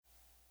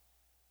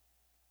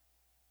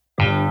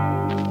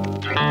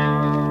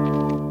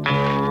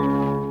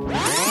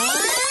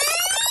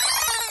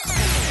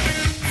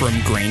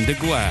From grain to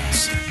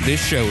glass,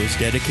 this show is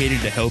dedicated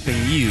to helping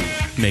you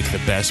make the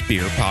best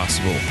beer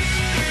possible.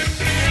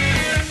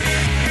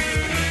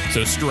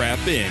 So strap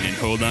in and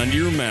hold on to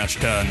your mash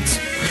tuns.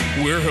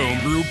 We're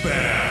Homebrew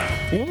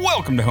Bound.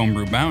 Welcome to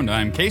Homebrew Bound.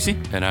 I'm Casey.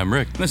 And I'm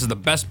Rick. This is the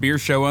best beer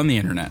show on the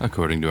internet.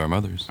 According to our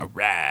mothers. All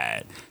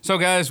right. So,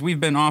 guys, we've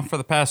been off for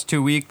the past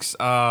 2 weeks.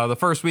 The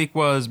first week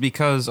was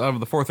because of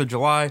the 4th of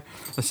July.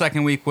 The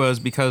second week was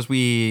because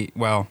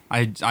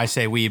I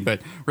say we,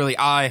 but really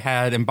I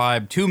had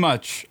imbibed too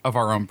much of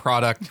our own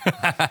product.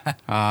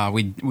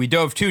 We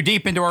dove too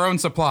deep into our own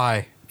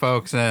supply,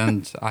 folks,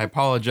 and I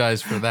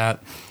apologize for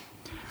that.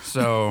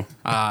 So,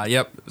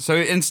 yep. So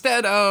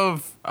instead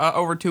of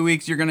over 2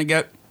 weeks, you're going to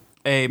get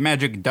a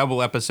magic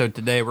double episode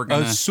today. We're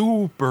going to... A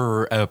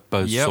super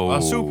episode. Yep,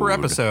 a super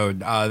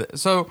episode.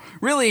 So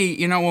really,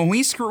 you know, when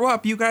we screw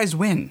up, you guys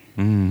win.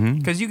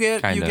 Because you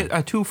get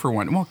a 2 for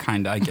 1. Well,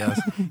 kind of, I guess.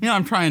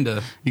 I'm trying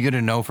to... You get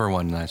a no for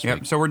 1 last week.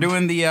 Yep, so we're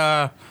doing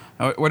the,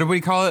 what do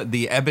we call it?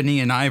 The Ebony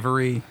and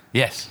Ivory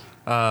Yes.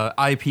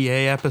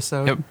 IPA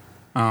episode. Yep.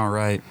 All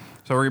right.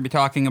 So we're going to be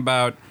talking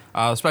about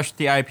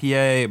specialty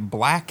IPA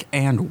Black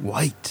and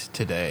White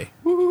today.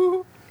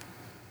 Woo-hoo.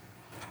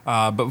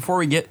 But before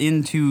we get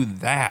into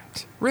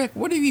that, Rick,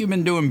 what have you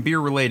been doing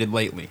beer-related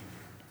lately?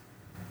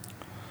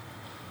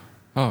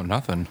 Oh,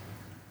 nothing,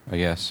 I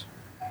guess.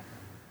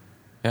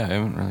 Yeah, I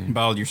haven't really...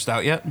 Bottled your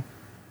stout yet?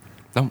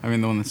 No. I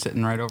mean, the one that's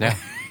sitting right over Yeah.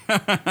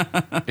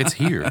 It's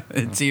here.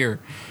 It's here.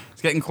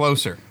 It's getting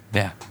closer.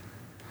 Yeah.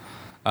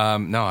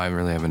 No, I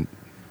really haven't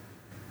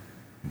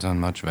done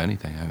much of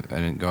anything. I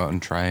didn't go out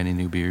and try any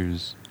new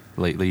beers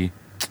lately.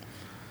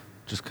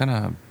 Just kind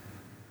of,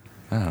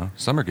 I don't know.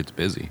 Summer gets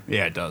busy.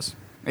 Yeah, it does.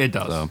 It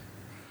does. So.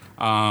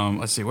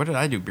 Let's see. What did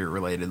I do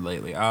beer-related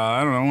lately?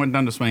 I don't know. I went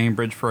down to Swinging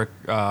Bridge for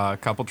a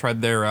couple.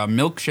 Tried their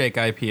milkshake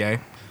IPA.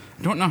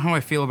 I don't know how I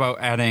feel about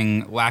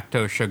adding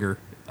lactose sugar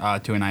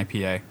to an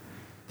IPA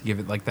to give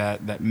it like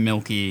that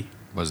milky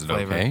Was it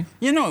flavor. okay?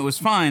 You know, it was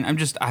fine.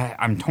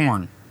 I'm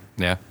torn.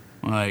 Yeah.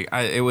 Like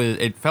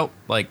it felt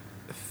like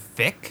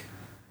thick,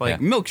 like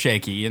Yeah.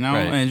 milkshakey. You know,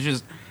 Right. and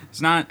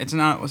it's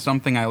not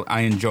something I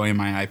enjoy in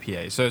my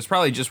IPA. So it's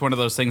probably just one of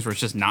those things where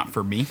it's just not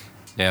for me.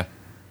 Yeah.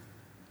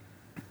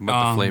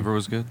 But the flavor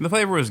was good? The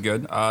flavor was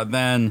good.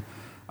 Then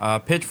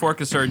Pitchfork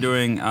has started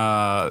doing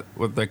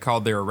what they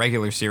called their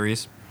regular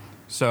series.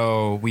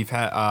 So we've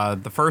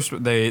had the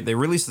first. They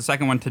released the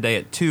second one today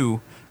at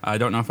 2. I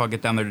don't know if I'll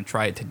get down there to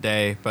try it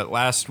today. But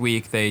last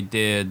week they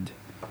did.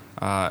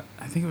 I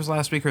think it was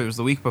last week or it was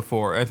the week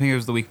before. I think it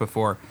was the week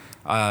before.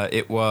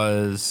 It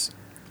was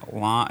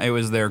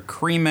their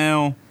cream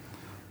ale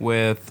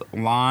with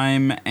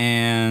lime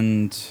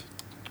and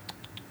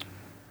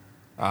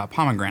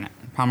pomegranate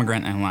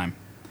and lime.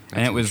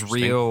 And it was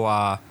real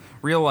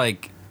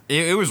like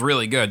it was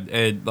really good.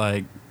 It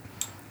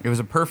was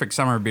a perfect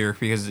summer beer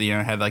because it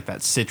had like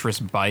that citrus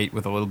bite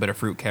with a little bit of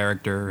fruit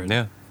character.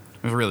 Yeah.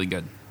 It was really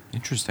good.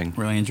 Interesting.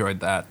 Really enjoyed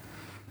that.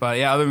 But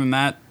yeah, other than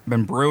that,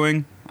 been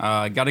brewing.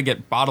 Got to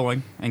get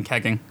bottling and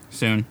kegging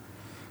soon,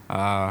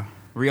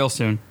 real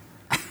soon,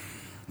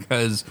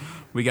 because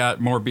we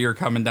got more beer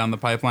coming down the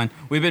pipeline.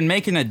 We've been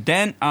making a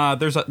dent.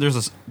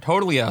 There's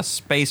totally a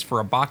space for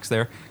a box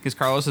there because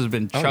Carlos has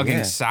been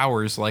chugging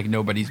sours like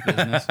nobody's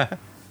business.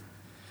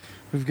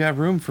 We've got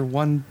room for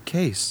 1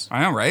 case.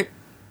 I know, right?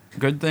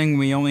 Good thing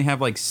we only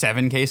have like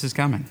 7 cases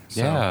coming.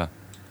 So Yeah.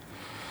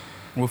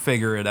 we'll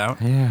figure it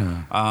out.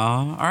 Yeah.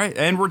 All right,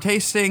 and we're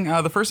tasting.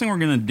 The first thing we're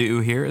gonna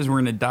do here is we're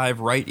gonna dive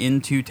right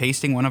into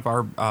tasting one of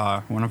our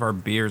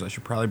beers. I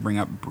should probably bring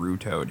up Brew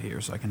Toad here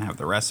so I can have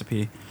the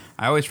recipe.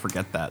 I always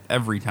forget that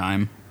every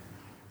time,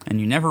 and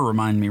you never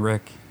remind me,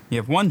 Rick. You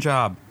have one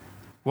job.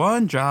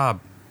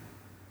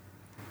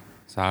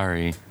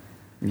 Sorry.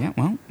 Yeah,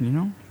 well,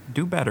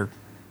 do better.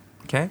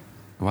 Okay.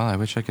 Well, I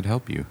wish I could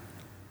help you.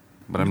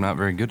 But I'm not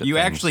very good at You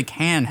things. actually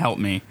can help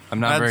me. I'm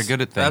not very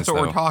good at things, That's what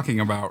we're though.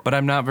 talking about. But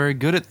I'm not very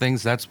good at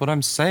things. That's what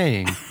I'm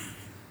saying.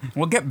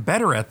 We'll get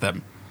better at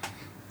them.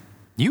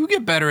 You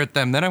get better at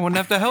them, then I wouldn't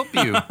have to help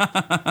you.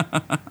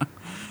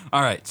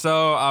 All right,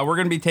 so we're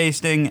going to be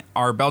tasting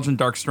our Belgian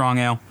Dark Strong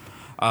Ale.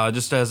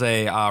 Just as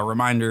a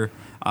reminder,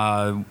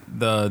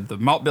 the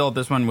malt bill of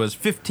this one was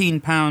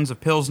 15 pounds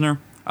of Pilsner,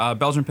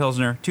 Belgian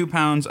Pilsner, 2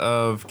 pounds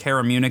of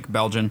Cara Munich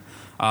Belgian,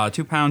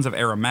 2 pounds of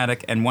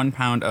aromatic, and 1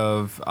 pound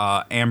of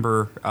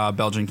amber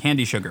Belgian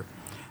candy sugar.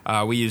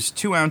 We used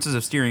 2 ounces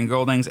of Styrian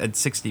Goldings at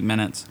 60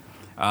 minutes,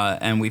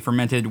 and we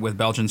fermented with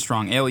Belgian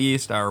Strong Ale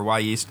yeast, our Y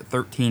yeast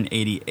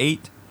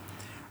 1388.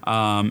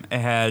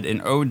 It had an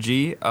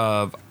OG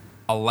of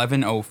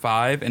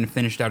 1105 and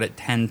finished out at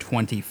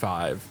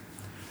 1025.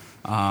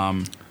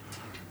 What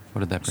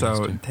did that bring So us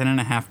to?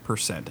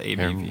 10.5%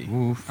 ABV.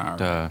 Oof, All right.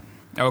 duh.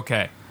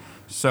 Okay,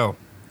 so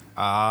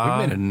We've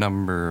made a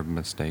number of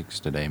mistakes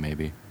today,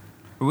 maybe.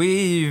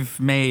 we've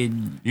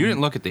made You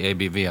didn't look at the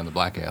ABV on the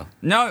black ale.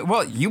 no.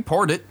 Well, you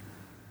poured it.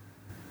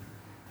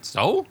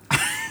 So?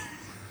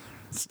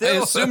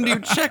 Still, I assumed you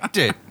checked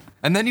it.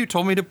 And then you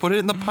told me to put it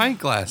in the pint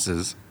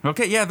glasses.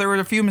 Okay, yeah, there were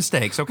a few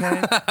mistakes,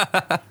 okay?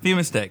 A few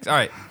mistakes. All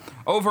right.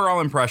 Overall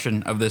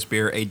impression of this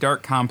beer: a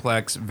dark,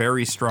 complex,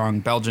 very strong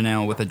Belgian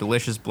ale with a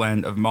delicious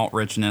blend of malt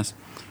richness,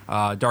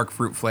 dark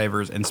fruit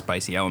flavors, and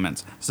spicy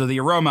elements. So the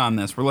aroma on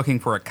this, we're looking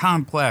for a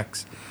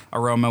complex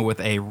aroma with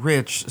a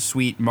rich,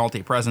 sweet,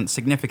 malty presence,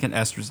 significant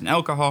esters and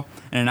alcohol,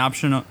 and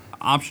an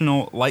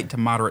optional light to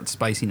moderate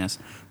spiciness.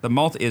 The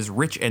malt is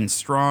rich and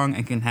strong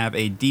and can have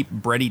a deep,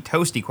 bready,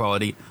 toasty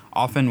quality,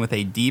 often with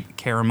a deep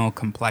caramel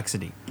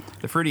complexity.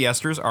 The fruity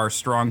esters are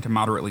strong to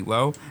moderately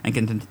low and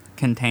can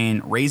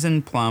contain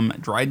raisin, plum,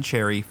 dried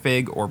cherry,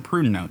 fig, or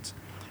prune notes.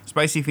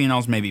 Spicy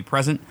phenols may be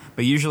present,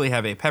 but usually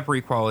have a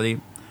peppery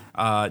quality,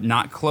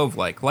 not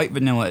clove-like. Light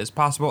vanilla is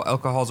possible.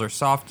 Alcohols are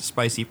soft,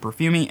 spicy,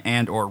 perfumey,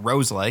 and or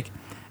rose-like,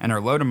 and are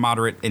low to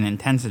moderate in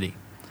intensity.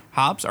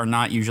 Hops are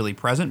not usually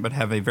present, but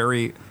have a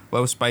very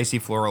low spicy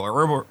floral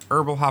or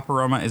herbal hop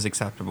aroma is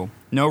acceptable.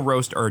 No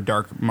roast or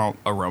dark malt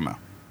aroma.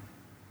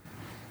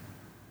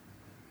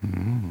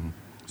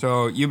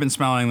 So you've been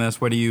smelling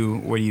this. What are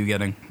you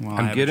getting? Well,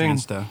 I have a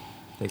chance to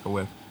take a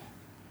whiff.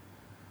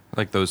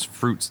 Like those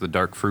fruits, the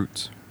dark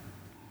fruits.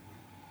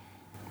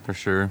 For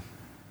sure.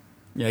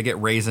 Yeah, I get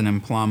raisin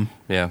and plum.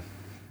 Yeah.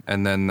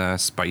 And then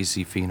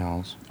spicy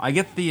phenols. I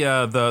get the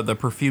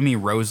perfumey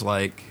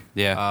rose-like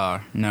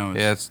nose.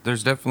 Yeah,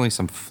 there's definitely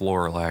some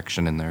floral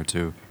action in there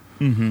too.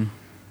 Mm-hmm.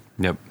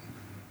 Yep.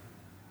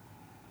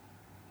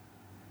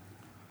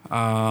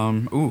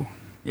 Ooh.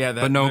 Yeah,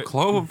 but no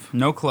clove.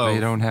 No clove.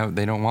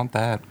 They don't want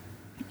that.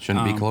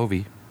 Shouldn't be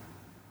clovey.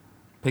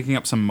 Picking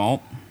up some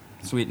malt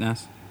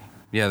sweetness.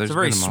 Yeah, there's it's a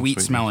very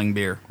sweet-smelling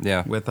beer.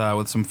 Yeah. With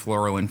some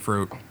floral and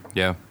fruit.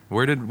 Yeah.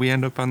 Where did we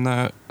end up on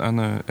the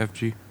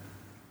FG?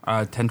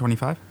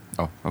 1025.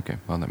 Oh, okay.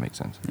 Well, that makes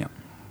sense. Yeah.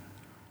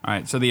 All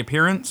right. So the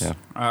appearance. Yeah.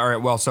 All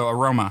right. Well, so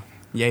aroma,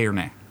 yay or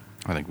nay?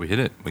 I think we hit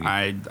it.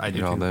 I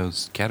did all too.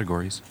 those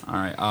categories. All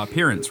right.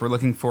 Appearance. We're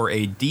looking for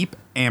a deep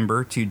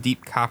amber to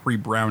deep coppery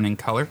brown in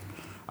color.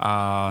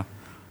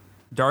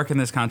 Dark in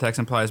this context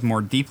implies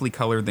more deeply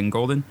colored than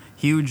golden.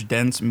 Huge,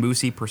 dense,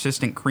 moussey,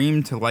 persistent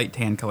cream to light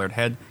tan-colored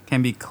head.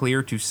 Can be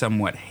clear to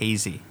somewhat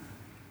hazy.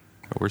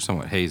 But we're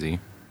somewhat hazy,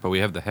 but we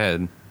have the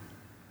head.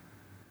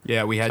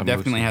 Yeah, we had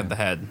definitely had the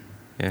head.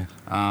 Yeah.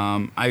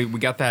 We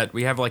got that.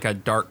 We have like a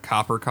dark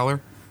copper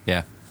color.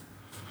 Yeah.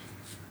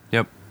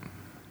 Yep.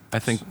 I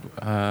think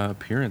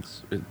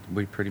appearance.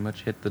 We pretty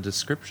much hit the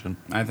description.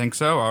 I think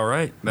so. All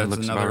right. That's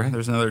looks another. about right.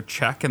 There's another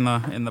check in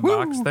the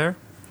box there.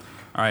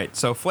 All right.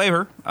 So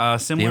flavor,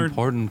 similar. The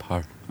important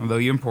part.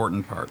 The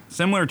important part.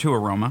 Similar to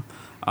aroma.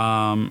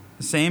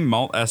 Same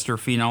malt, ester,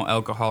 phenol,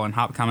 alcohol, and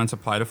hop comments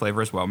apply to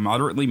flavor as well.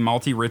 Moderately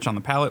malty, rich on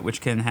the palate, which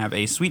can have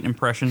a sweet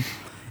impression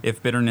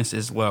if bitterness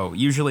is low.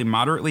 Usually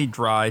moderately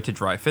dry to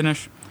dry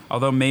finish,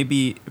 although may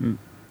be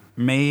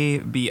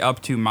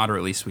up to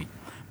moderately sweet.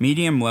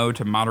 Medium low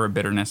to moderate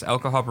bitterness.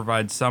 Alcohol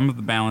provides some of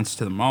the balance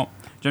to the malt.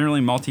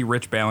 Generally malty,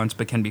 rich balance,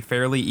 but can be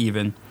fairly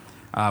even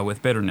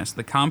with bitterness.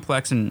 The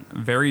complex and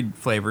varied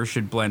flavors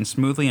should blend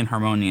smoothly and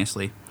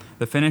harmoniously.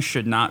 The finish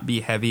should not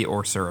be heavy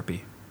or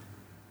syrupy.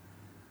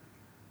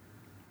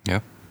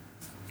 Yeah.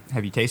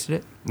 Have you tasted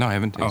it? No, I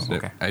haven't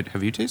tasted okay. it.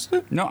 Have you tasted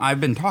it? No, I've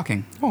been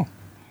talking. Oh.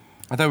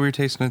 I thought we were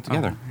tasting it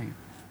together. Oh, hang on.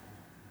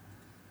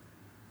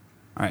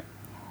 All right.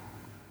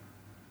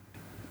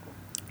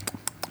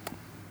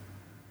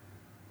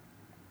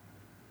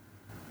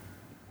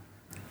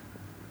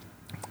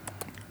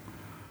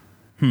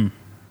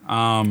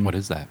 What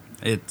is that?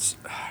 It's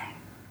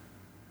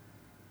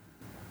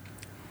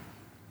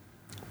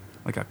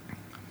like a.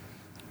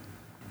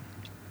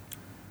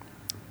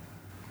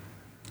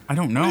 I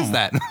don't know. What is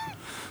that?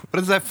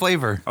 What is that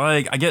flavor?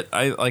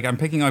 I'm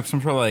picking up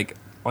some sort of like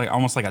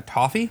almost like a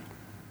toffee.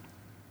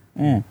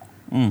 You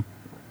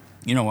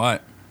know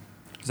what?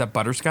 Is that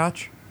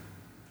butterscotch?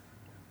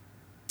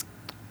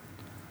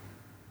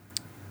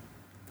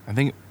 I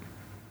think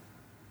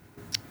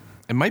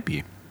it might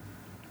be.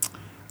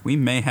 We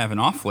may have an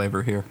off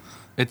flavor here.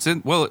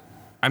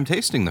 I'm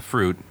tasting the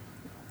fruit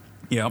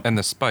Yep. and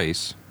the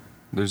spice.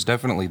 There's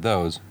definitely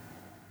those.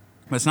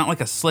 But it's not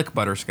like a slick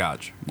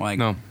butterscotch.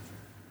 No.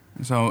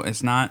 So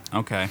it's not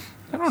okay.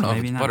 I don't know if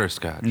maybe it's not.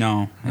 butterscotch.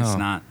 No, it's No.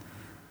 not.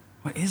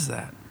 What is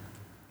that?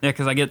 Yeah,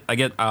 because I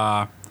get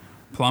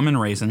plum and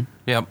raisin,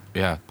 Yep.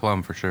 Yeah,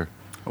 plum for sure.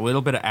 a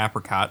little bit of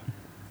apricot.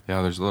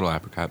 Yeah, there's a little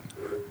apricot.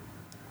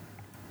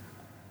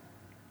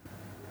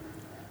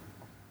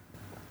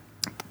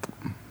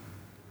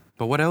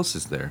 But what else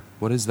is there?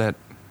 What is that?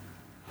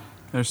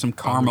 There's some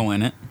caramel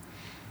in it.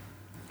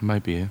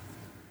 Might be.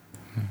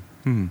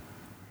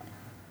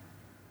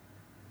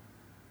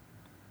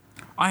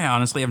 I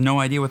honestly have no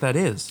idea what that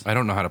is. I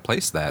don't know how to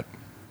place that.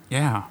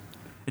 Yeah.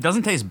 It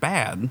doesn't taste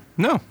bad.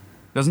 No. It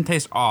doesn't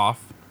taste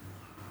off.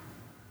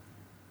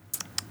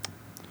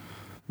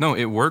 No,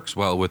 it works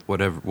well with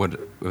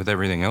with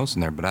everything else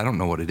in there, but I don't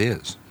know what it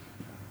is.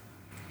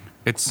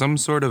 It's some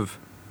sort of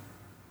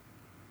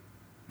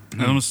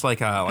Almost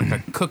like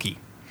a cookie.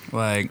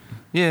 Like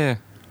kind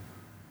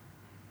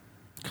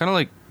of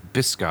like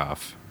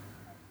Biscoff.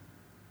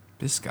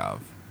 Biscoff.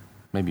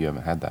 Maybe you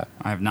haven't had that.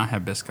 I have not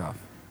had Biscoff.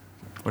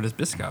 What is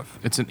Biscoff?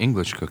 It's an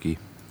English cookie.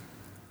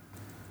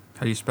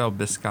 How do you spell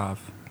Biscoff?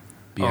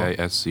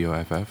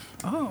 Biscoff.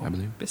 Oh, I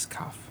believe.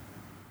 Biscoff.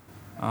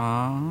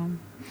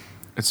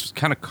 It's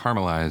kind of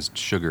caramelized,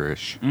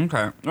 sugarish.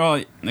 Okay.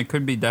 Well, it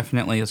could be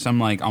definitely some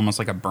like almost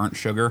like a burnt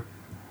sugar.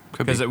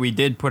 Could Because be.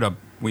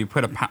 we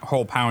put a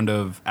whole pound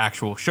of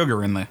actual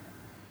sugar in the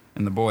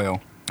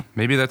boil.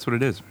 Maybe that's what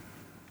it is.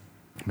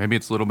 Maybe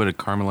it's a little bit of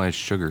caramelized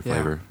sugar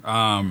flavor.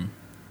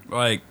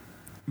 Like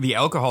the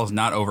alcohol is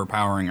not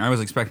overpowering. I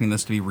was expecting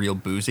this to be real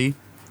boozy,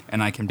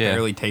 and I can Yeah.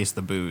 barely taste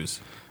the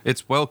booze.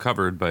 It's well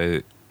covered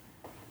by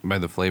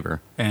the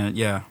flavor. And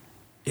yeah,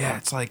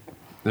 it's like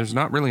There's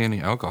not really any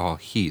alcohol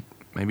heat.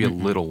 Maybe a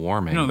little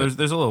warming. no, but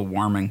there's a little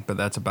warming, but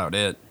that's about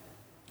it.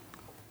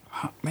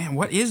 Man,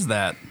 what is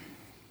that?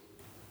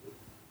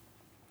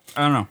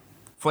 I don't know.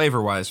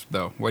 Flavor wise,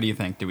 though, what do you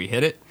think? Do we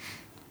hit it?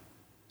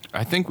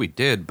 I think we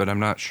did, but I'm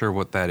not sure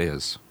what that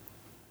is.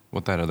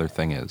 What that other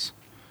thing is.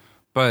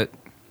 But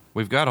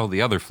we've got all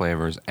the other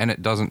flavors, and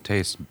it doesn't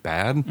taste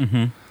bad.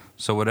 Mm-hmm.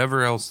 So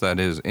whatever else that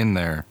is in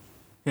there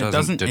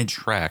doesn't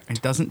detract.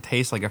 It doesn't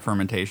taste like a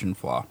fermentation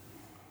flaw.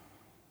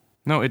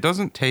 No, it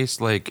doesn't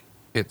taste like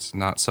it's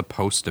not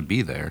supposed to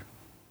be there.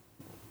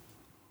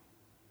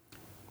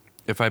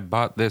 If I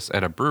bought this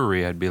at a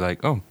brewery, I'd be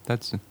like, oh,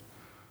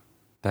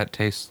 that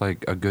tastes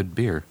like a good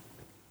beer.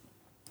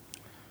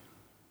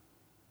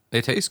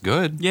 It tastes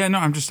good. Yeah, no,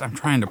 I'm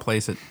trying to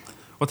place it.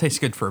 Well, it tastes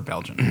good for a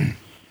Belgian,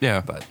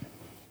 Yeah. but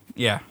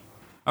yeah.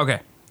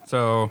 Okay,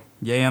 so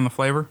yay on the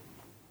flavor,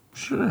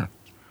 Sure.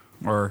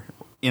 or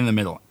in the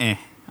middle,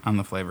 on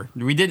the flavor.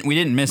 We didn't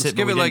miss Let's it.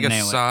 give but it we like didn't a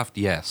nail soft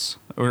yes.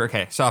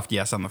 Okay, soft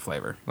yes on the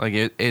flavor. Like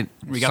it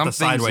We got the something's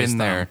sideways in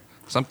there.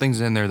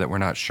 Something's in there that we're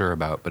not sure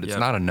about, but it's Yep.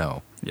 not a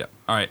no. Yep.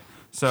 All right.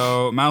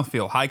 So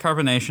mouthfeel: high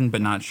carbonation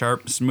but not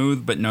sharp,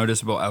 smooth but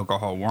noticeable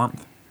alcohol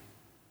warmth.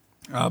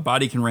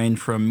 Body can range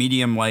from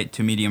medium light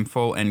to medium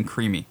full and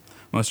creamy.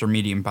 Most are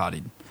medium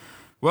bodied.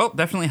 Well,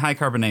 definitely high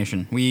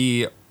carbonation.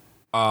 We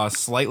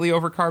slightly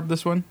overcarbed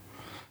this one.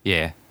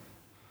 Yeah.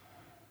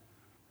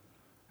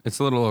 It's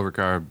a little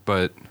overcarb,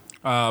 but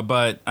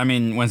But I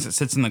mean, once it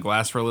sits in the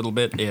glass for a little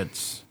bit,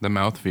 it's the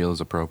mouthfeel is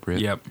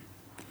appropriate. yep.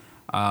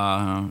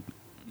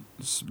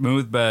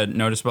 Smooth but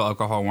noticeable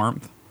alcohol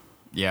warmth.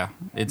 Yeah,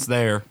 it's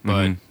there,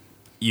 but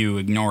you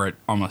ignore it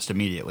almost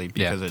immediately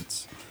because Yeah.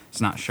 it's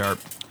not sharp.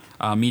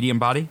 Medium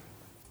body,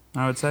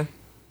 I would say.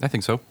 I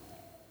think so.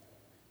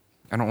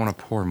 I don't want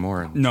to pour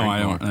more. And No, drink I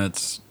don't. more.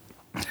 It's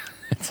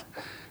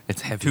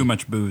It's heavy. too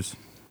much booze.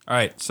 All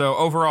right, so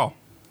overall,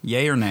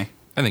 yay or nay?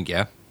 I think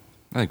yeah.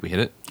 I think we hit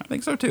it. I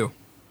think so too.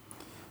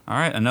 All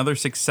right, another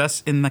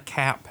success in the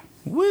cap.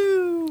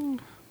 Woo!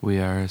 We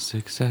are a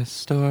success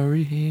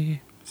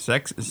story.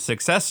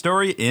 Success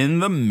story in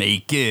the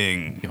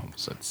making. You almost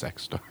said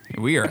sex story.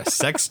 We are a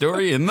sex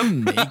story in the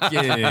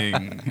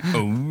making.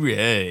 Oh,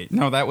 right.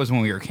 No, that was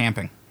when we were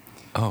camping.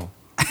 Oh.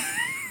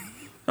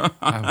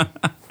 I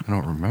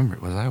don't remember.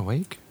 Was I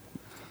awake?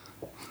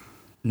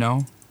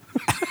 No.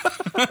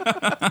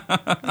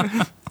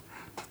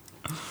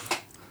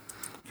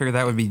 Figured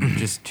that would be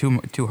just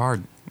too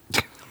hard.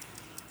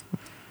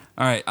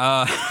 All right.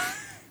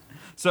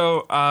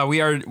 So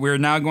we're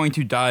now going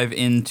to dive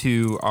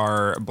into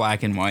our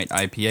black and white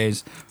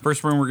IPAs.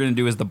 First one we're going to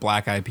do is the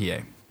black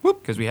IPA.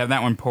 Because we have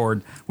that one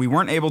poured. We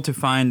weren't able to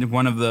find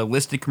one of the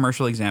listed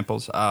commercial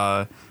examples,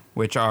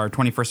 which are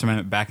 21st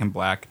Amendment Back in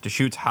Black,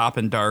 Deschutes Hop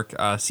and Dark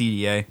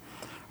CDA,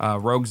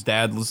 Rogue's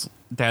Dad's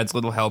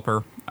Little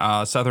Helper,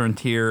 Southern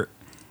Tier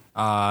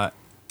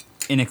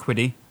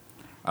Iniquity,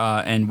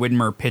 and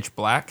Widmer Pitch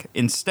Black.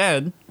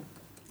 Instead,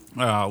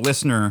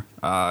 listener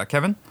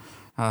Kevin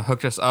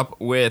hooked us up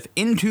with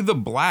Into the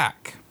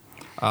Black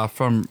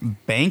from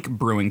Bank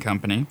Brewing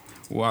Company,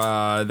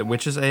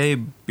 which is a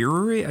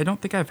brewery I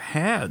don't think I've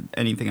had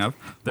anything of.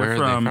 They're Where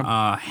are from, they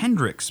from?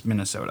 Hendricks,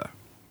 Minnesota.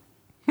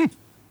 I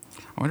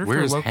wonder if Where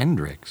they're is local.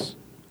 Hendrix?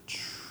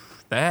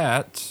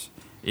 That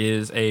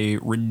is a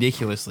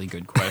ridiculously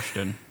good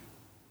question.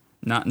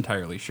 Not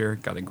entirely sure.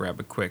 Got to grab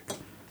a quick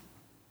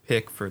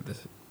pick for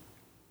this.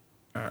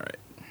 All right.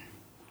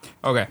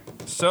 Okay,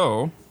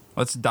 so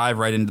let's dive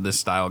right into this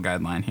style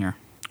guideline here.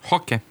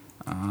 Okay.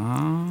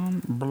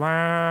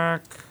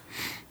 Black.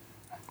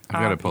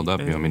 I've got it pulled up.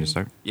 You want me to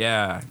start?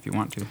 Yeah, if you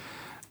want to.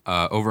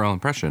 Overall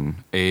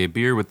impression: a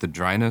beer with the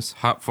dryness,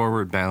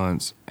 hop-forward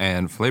balance,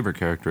 and flavor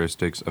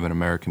characteristics of an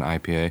American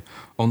IPA,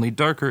 only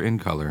darker in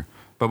color,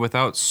 but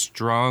without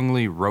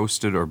strongly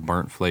roasted or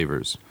burnt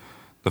flavors.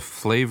 The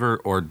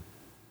flavor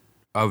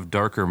of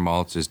darker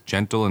malts is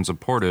gentle and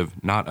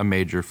supportive, not a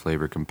major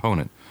flavor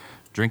component.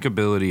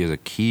 Drinkability is a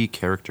key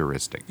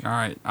characteristic. All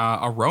right.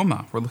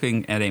 Aroma. We're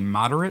looking at a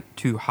moderate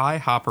to high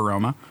hop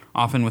aroma,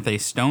 often with a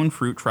stone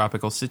fruit,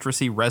 tropical,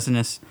 citrusy,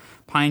 resinous,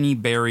 piney,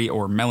 berry,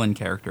 or melon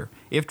character.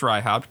 If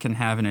dry hopped, can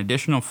have an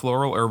additional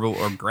floral, herbal,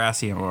 or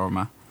grassy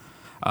aroma,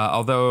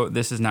 although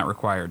this is not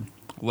required.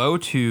 Low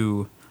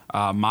to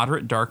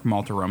moderate dark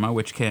malt aroma,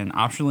 which can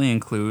optionally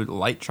include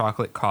light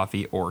chocolate,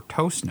 coffee, or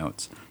toast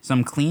notes.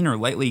 Some clean or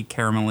lightly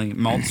caramelly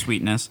malt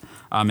sweetness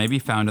may be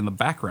found in the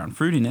background.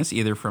 Fruitiness,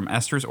 either from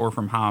esters or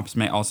from hops,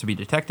 may also be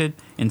detected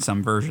in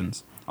some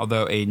versions.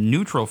 although a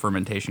neutral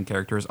fermentation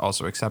character is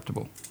also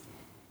acceptable.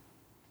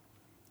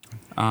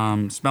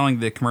 Smelling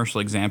the commercial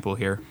example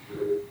here.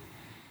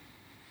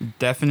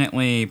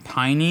 Definitely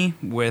piney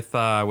with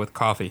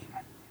coffee.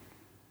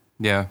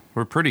 Yeah,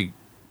 we're pretty,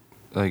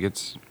 like,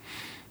 it's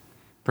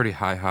pretty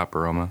high hop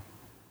aroma.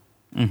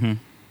 Mm-hmm.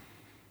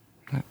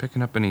 Not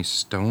picking up any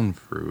stone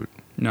fruit.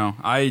 No,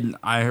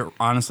 I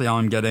honestly all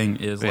I'm getting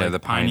is Yeah, like the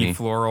piney piney.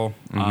 floral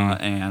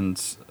and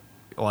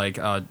like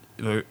a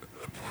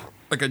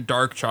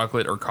dark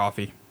chocolate or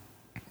coffee.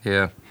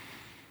 Yeah.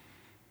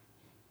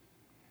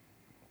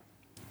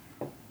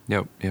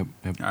 Yep. All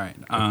right.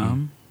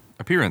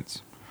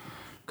 Appearance.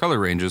 Color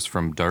ranges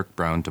from dark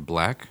brown to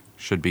black,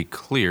 should be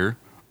clear,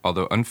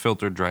 although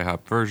unfiltered dry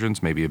hop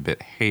versions may be a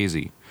bit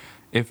hazy.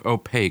 If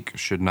opaque,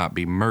 should not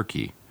be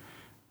murky.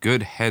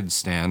 Good head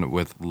stand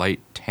with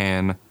light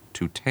tan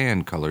to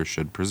tan color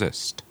should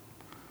persist.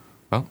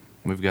 Well,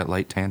 we've got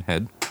light tan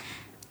head.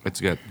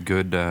 It's got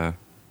good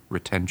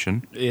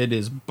retention. It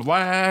is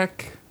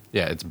black.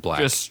 Yeah, it's black.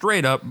 Just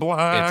straight up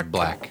black. It's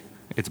black.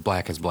 It's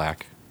black as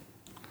black.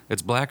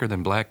 It's blacker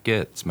than black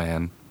gets,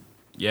 man.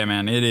 Yeah,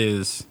 man, it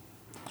is.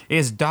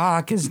 It's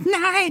dark as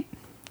night.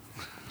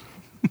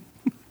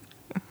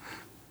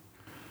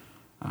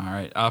 All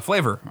right.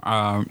 Flavor.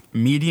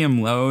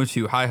 Medium low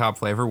to high hop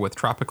flavor with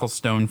tropical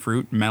stone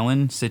fruit,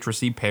 melon,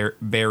 citrusy,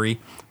 berry,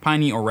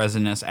 piney, or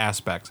resinous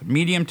aspects.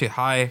 Medium to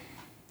high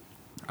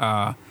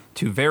to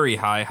very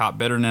high hop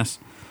bitterness,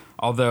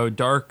 although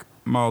dark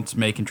malts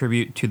may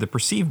contribute to the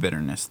perceived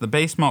bitterness. The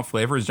base malt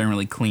flavor is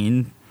generally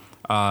clean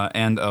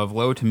and of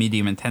low to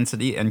medium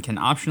intensity and can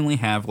optionally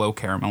have low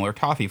caramel or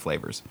toffee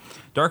flavors.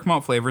 Dark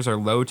malt flavors are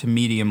low to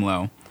medium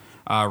low.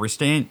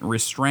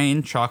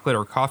 Restrained chocolate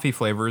or coffee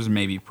flavors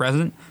may be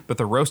present, but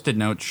the roasted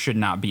notes should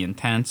not be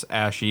intense,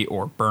 ashy,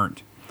 or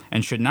burnt,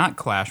 and should not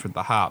clash with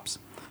the hops.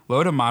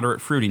 Low to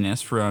moderate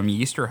fruitiness from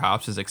yeast or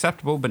hops is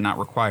acceptable but not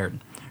required.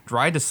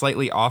 Dry to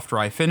slightly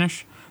off-dry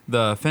finish.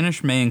 The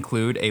finish may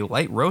include a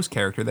light roast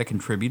character that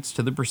contributes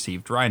to the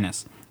perceived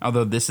dryness,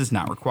 although this is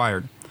not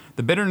required.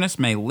 The bitterness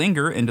may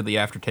linger into the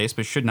aftertaste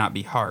but should not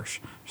be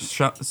harsh.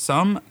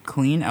 Some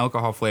clean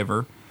alcohol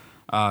flavor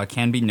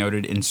can be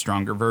noted in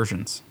stronger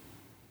versions.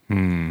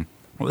 Well,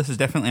 this is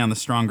definitely on the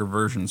stronger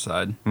version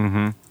side.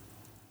 Mm-hmm.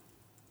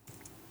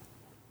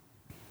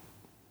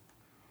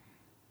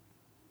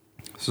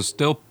 So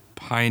still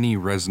piney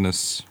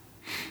resinous.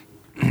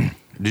 Did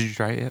you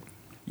try it yet?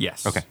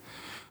 Yes. Okay.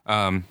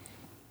 I'm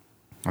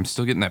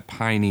still getting that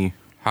piney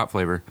hop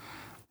flavor.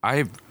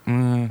 I'm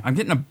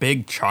getting a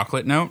big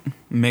chocolate note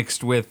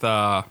mixed with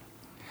with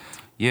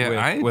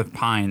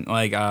pine,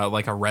 like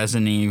a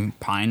resiny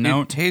pine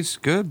note. It tastes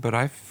good, but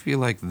I feel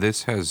like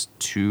this has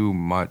too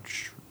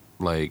much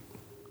like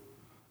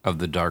of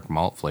the dark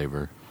malt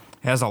flavor.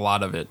 It has a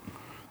lot of it.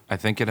 I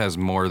think it has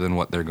more than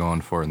what they're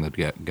going for in the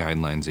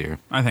guidelines here.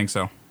 I think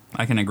so.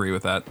 I can agree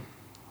with that.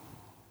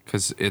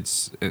 Because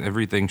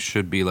everything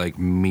should be like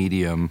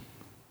medium.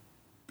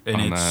 And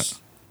on it's that.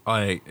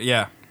 like,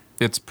 yeah.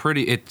 It's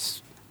pretty.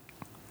 It's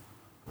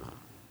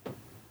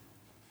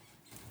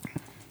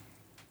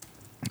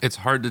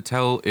hard to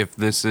tell if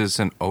this is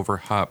an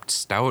overhopped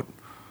stout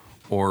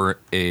or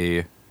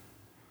a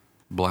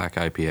black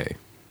IPA.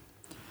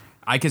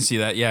 I can see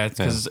that. Yeah, it's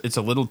because it's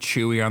a little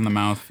chewy on the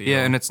mouthfeel.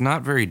 Yeah, and it's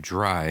not very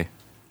dry.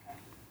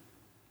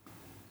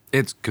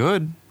 It's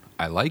good.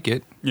 I like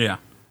it. Yeah.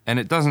 And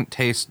it doesn't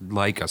taste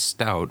like a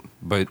stout,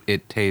 but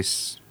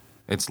it's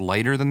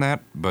lighter than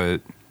that,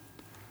 but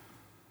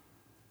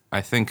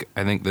I think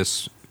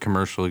this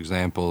commercial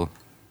example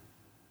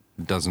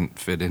doesn't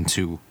fit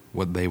into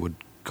what they would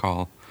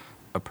call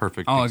a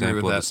perfect I'll agree example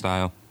with of that. the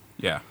style.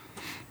 Yeah.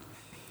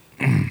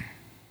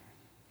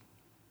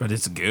 But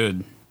it's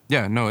good.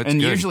 Yeah, no, it's and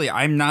good. usually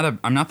I'm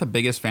not the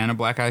biggest fan of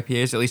black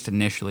IPAs, at least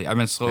initially. I've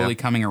been slowly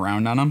coming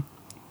around on them.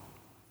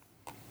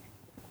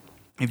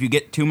 If you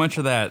get too much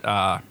of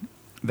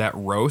that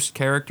roast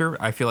character,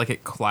 I feel like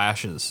it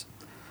clashes.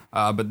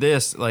 But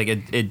this, like,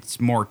 it's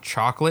more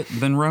chocolate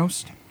than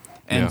roast.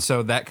 And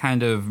so that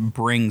kind of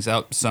brings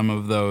up some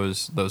of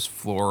those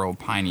floral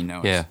piney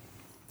notes. Yeah.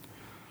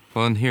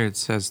 Well, in here it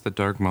says the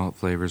dark malt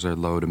flavors are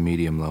low to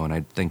medium low, and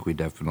I think we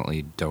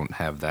definitely don't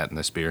have that in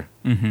this beer.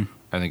 Mm-hmm.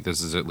 I think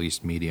this is at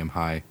least medium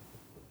high.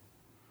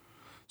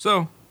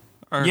 So,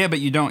 yeah, but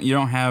you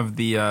don't have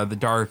the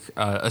dark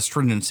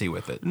astringency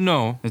with it.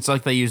 No. It's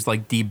like they use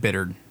like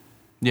de-bittered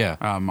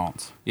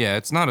malts. Yeah,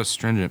 it's not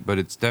astringent, but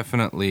it's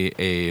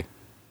definitely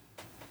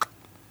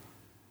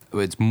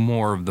it's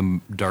more of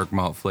the dark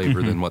malt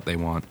flavor than what they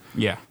want.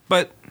 Yeah.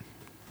 But,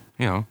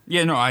 you know.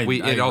 Yeah, no, I it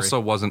agree. also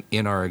wasn't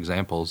in our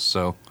examples,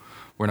 so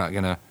we're not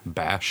going to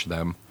bash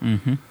them.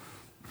 Mm-hmm.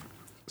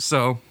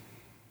 So,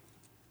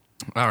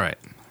 all right.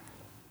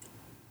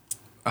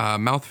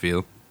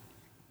 Mouthfeel.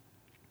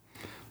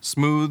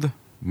 Smooth,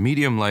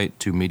 medium light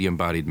to medium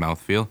bodied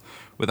mouthfeel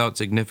without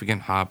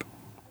significant hop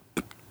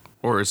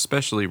or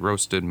especially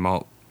roasted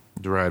malt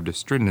derived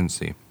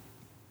astringency.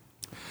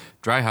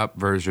 Dry hop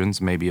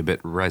versions may be a bit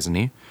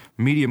resiny.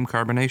 Medium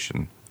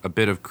carbonation. A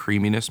bit of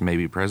creaminess may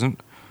be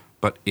present,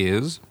 but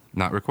is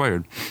not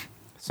required.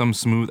 Some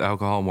smooth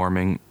alcohol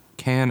warming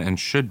can and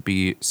should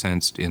be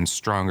sensed in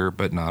stronger,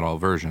 but not all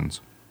versions.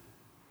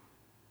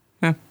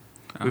 Yeah,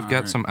 we've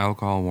got some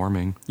alcohol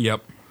warming.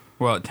 Yep.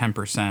 Well, at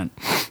 10%.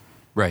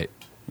 Right.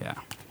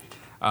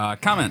 Yeah.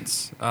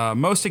 Comments.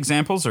 Most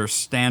examples are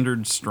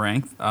standard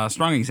strength.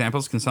 Strong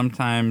examples can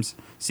sometimes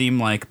seem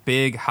like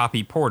big,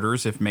 hoppy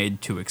porters if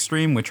made too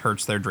extreme, which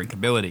hurts their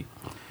drinkability.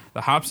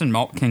 The hops and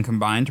malt can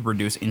combine to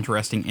produce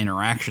interesting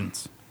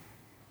interactions.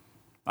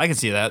 I can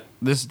see that.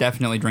 This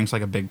definitely drinks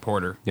like a big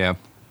porter. Yeah.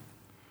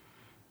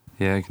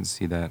 Yeah, I can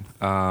see that.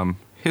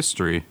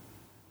 History.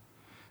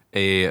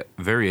 A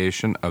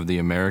variation of the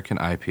American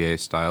IPA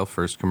style,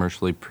 first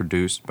commercially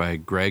produced by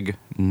Greg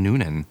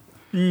Noonan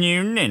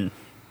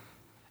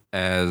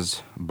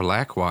as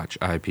Blackwatch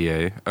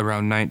IPA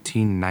around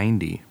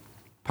 1990.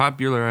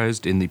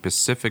 Popularized in the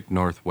Pacific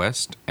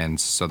Northwest and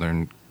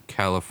Southern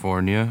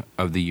California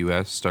of the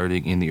U.S.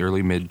 starting in the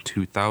early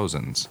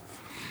mid-2000s.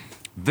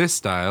 This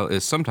style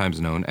is sometimes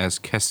known as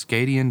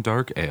Cascadian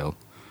Dark Ale,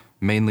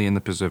 mainly in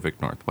the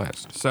Pacific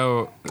Northwest.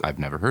 So I've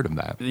never heard of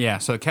that. yeah,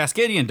 so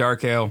Cascadian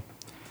Dark Ale,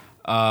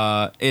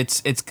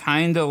 it's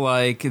kind of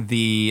like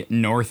the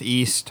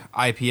Northeast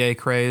IPA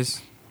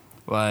craze.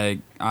 Like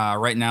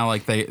right now,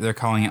 like they're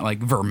calling it like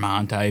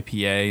Vermont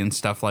IPA and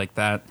stuff like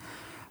that.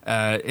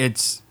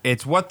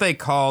 It's what they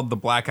called the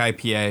black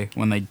IPA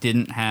when they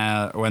didn't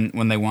have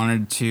when they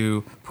wanted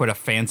to put a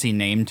fancy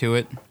name to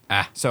it.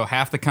 So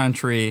half the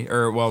country,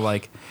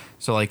 like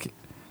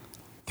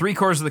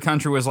 3/4 of the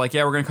country was like,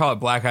 yeah, we're gonna call it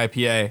black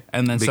IPA,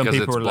 and then some Because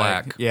people it's were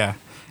black. like, yeah,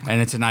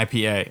 and it's an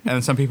IPA, and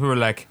then some people were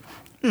like,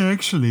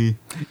 actually,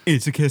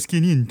 it's a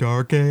Cascadian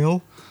Dark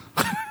Ale.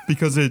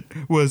 Because it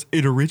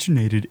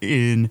originated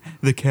in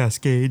the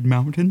Cascade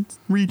Mountains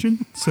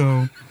region,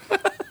 so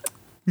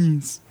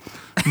yes.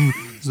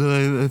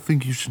 So I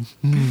think you should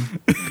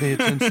pay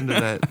attention to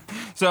that.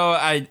 So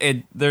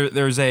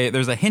there's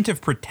a hint of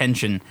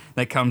pretension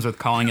that comes with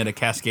calling it a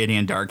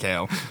Cascadian Dark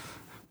Ale.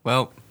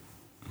 Well,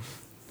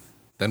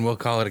 then we'll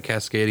call it a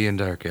Cascadian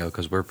Dark Ale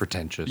because we're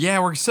pretentious. Yeah,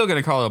 we're still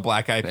gonna call it a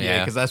black IPA because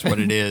Yeah. that's what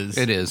it is.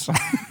 It is.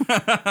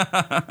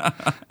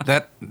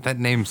 That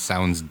name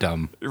sounds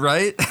dumb.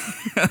 Right?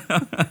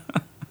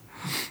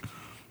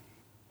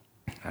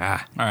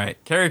 Ah, All right.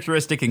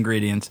 Characteristic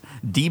ingredients: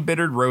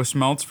 debittered roast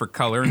malts for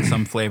color and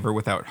some flavor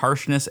without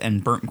harshness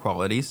and burnt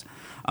qualities.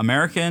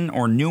 American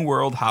or New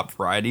World hop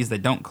varieties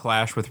that don't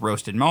clash with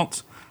roasted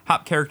malts.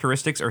 Hop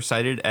characteristics are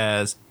cited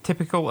as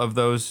typical of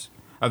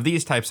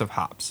these types of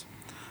hops.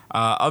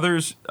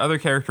 Other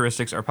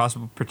characteristics are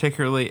possible,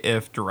 particularly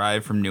if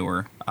derived from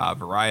newer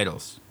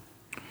varietals.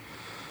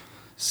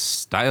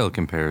 style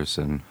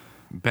comparison.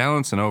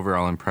 Balance and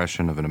overall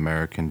impression of an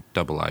American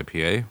double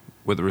IPA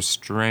with a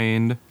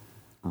restrained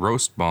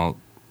roast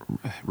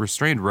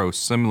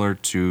similar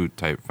to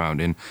type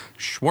found in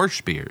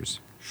Schwarzbiers.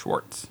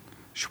 Schwartz.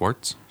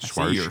 Schwartz? I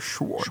see your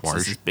Schwartz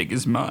is as big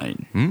as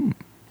mine.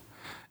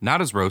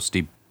 Not as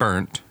roasty,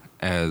 burnt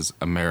as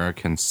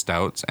American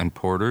stouts and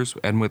porters,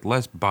 and with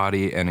less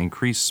body and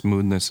increased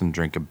smoothness and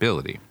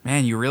drinkability.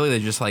 Man, you really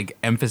just like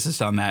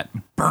emphasis on that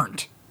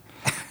burnt.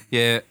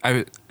 Yeah,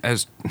 I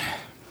was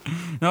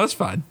No, it's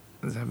fine.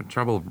 having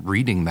trouble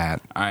reading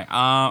that. All right.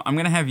 I'm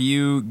going to have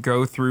you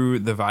go through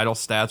the vital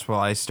stats while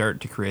I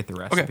start to create the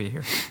recipe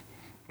here.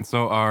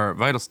 So our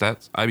vital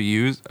stats,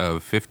 IBUs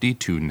of 50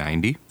 to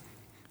 90,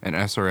 an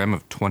SRM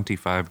of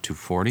 25 to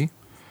 40,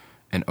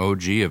 an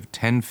OG of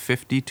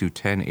 1050 to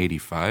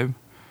 1085,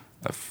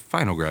 a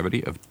final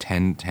gravity of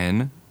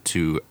 1010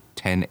 to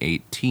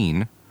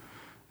 1018,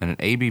 and an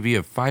ABV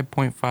of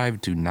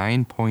 5.5 to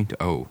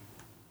 9.0.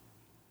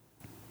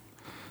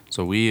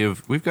 So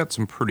we've got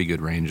some pretty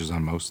good ranges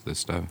on most of this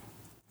stuff.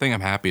 Thing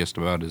I'm happiest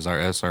about is our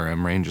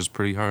SRM range is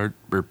pretty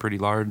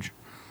large,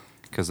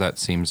 because that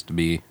seems to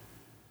be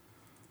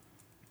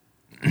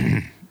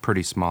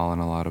pretty small in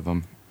a lot of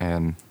them,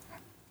 and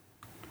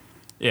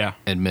Yeah.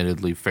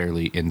 admittedly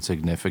fairly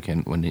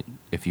insignificant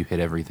if you hit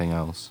everything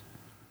else.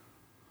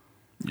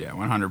 Yeah,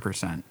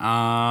 100%.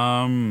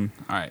 All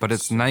right. But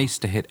it's nice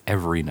to hit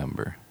every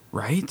number.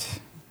 right?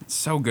 It's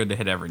so good to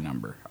hit every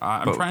number.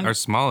 I'm But trying our to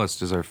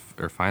smallest is our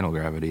final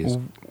gravity is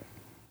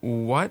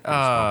what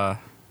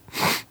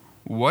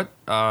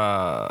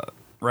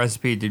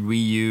recipe did we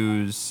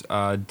use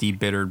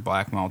debittered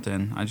black malt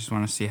in? I just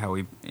want to see how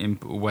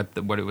what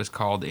it was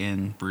called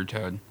in Brew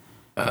Toad.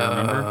 Do you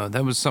remember?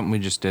 that was something we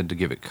just did to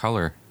give it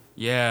color.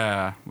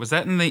 Yeah. Was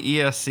that in the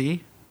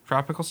ESC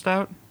Tropical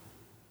Stout?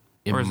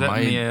 It Or is that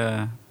might-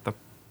 in the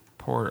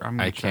port? I'm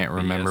gonna I check can't the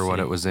remember what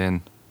ESC. it was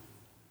in.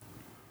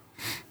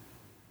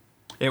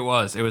 It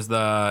was we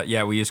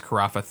used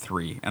Carafa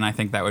 3, and I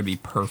think that would be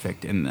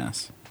perfect in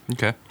this.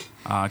 Okay.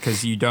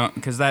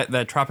 Because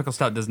that tropical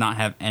stout does not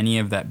have any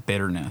of that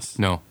bitterness.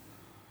 No.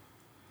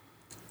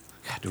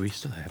 God, do we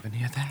still have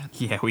any of that?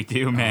 Yeah, we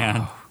do,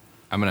 man.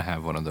 I'm going to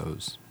have one of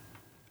those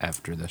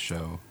after the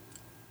show.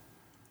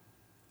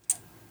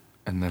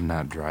 And then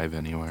not drive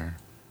anywhere.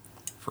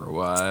 For a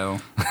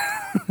while.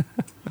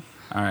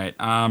 All right.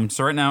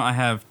 So right now I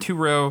have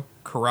 2-row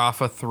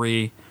Carafa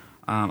 3.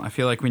 I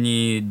feel like we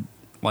need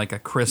like a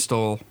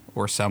crystal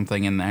or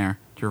something in there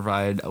to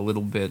provide a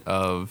little bit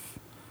of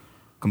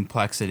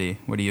complexity.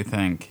 What do you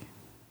think?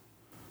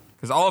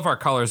 Because all of our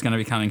color is going to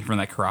be coming from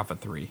that Carafa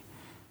 3.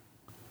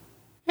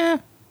 Yeah,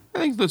 I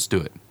think let's do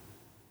it.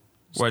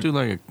 Let's What- do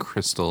like a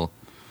crystal,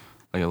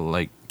 like a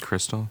light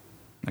crystal.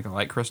 Like a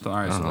light crystal? All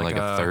right, I don't so know, like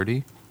a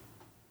 30.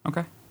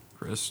 Okay.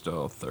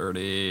 Crystal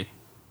 30.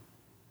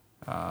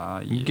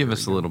 You give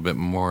us a little bit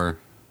more,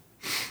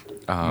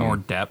 more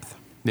depth.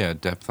 yeah,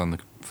 depth on the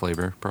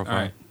flavor profile.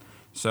 All right.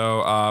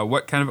 So,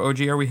 what kind of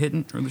OG are we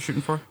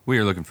shooting for? We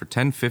are looking for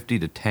 1050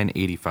 to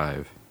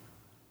 1085.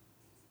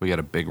 We got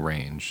a big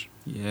range.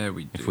 Yeah,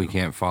 we do. If we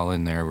can't fall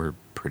in there, we're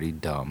pretty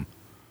dumb.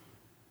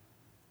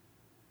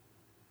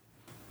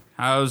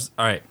 All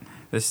right.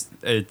 It's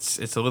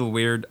a little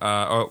weird.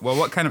 Well,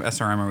 what kind of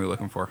SRM are we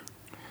looking for?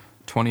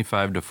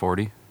 25 to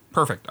 40.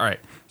 Perfect. All right.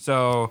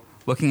 So,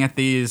 looking at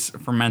these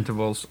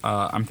fermentables,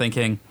 I'm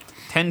thinking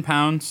 10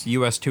 pounds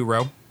US 2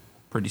 row,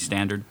 pretty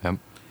standard. Yep.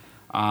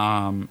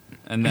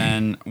 And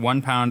then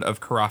 1 pound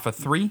of Carafa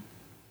 3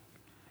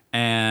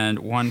 and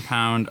 1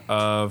 pound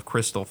of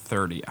Crystal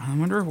 30. I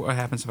wonder what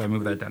happens if I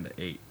move that down to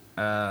 8.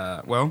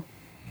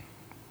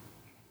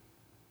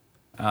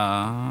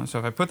 So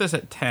if I put this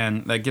at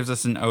 10, that gives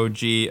us an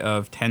OG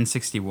of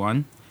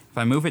 1061. If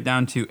I move it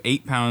down to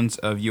 8 pounds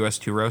of US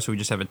 2 row, so we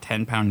just have a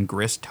 10-pound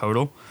grist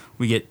total,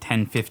 we get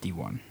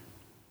 1051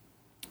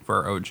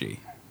 for our OG.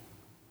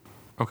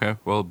 Okay.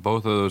 Well,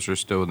 both of those are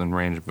still within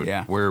range, but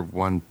Yeah. we're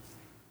one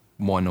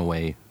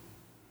away.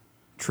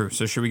 True.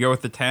 So should we go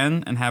with the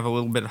 10 and have a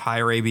little bit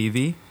higher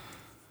ABV?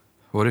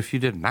 What if you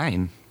did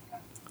 9?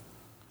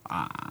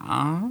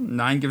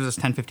 9 gives us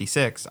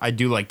 1056. I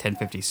do like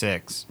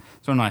 1056.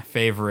 It's one of my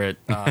favorite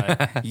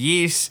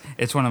yeasts.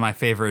 It's one of my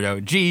favorite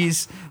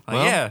OGs.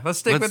 Well, yeah, let's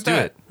stick let's with do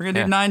that. it. We're going to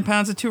Yeah. do 9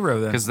 pounds of 2 row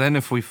then. Because then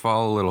if we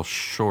fall a little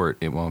short,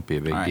 it won't be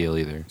a big All right. deal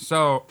either.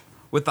 So,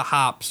 with the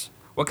hops,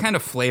 what kind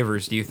of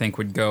flavors do you think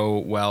would go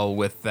well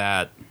with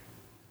that,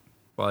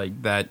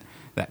 like that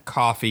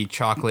coffee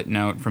chocolate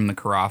note from the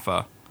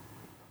Carafa?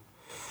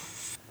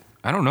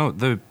 I don't know.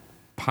 The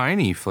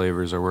piney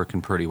flavors are working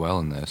pretty well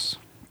in this.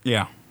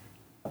 Yeah.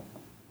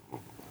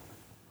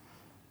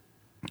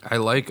 I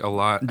like a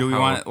lot. Do we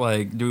want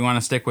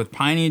to stick with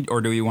piney, or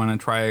do we want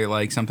to try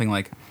like something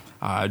like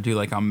do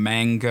like a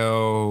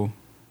mango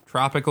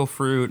tropical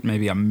fruit,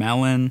 maybe a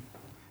melon?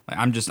 Like,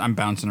 I'm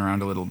bouncing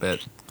around a little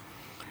bit.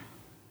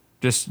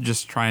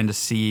 Just trying to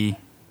see.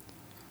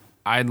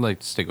 I'd like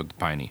to stick with the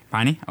piney.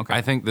 Piney? Okay.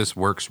 I think this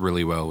works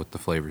really well with the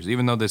flavors.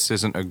 Even though this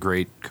isn't a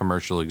great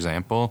commercial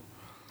example,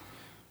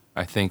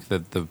 I think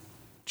that the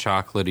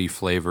chocolatey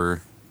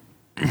flavor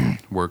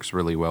works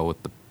really well with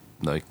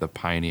the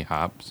piney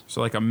hops.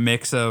 So like a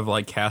mix of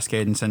like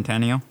Cascade and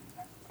Centennial?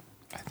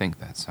 I think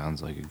that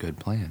sounds like a good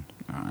plan.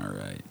 All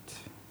right.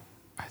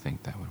 I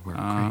think that would work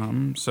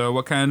great. So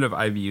what kind of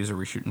IBUs are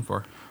we shooting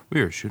for? We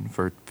are shooting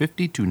for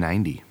 50 to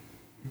 90.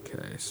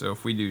 Okay, so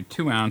if we do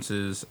 2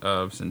 ounces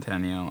of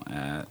Centennial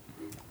at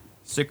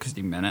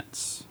 60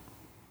 minutes,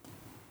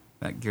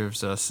 that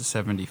gives us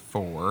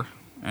 74.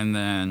 And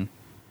then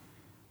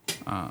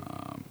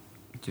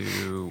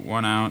do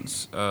 1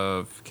 ounce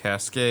of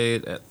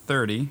Cascade at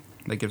 30.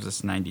 That gives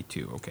us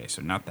 92. Okay,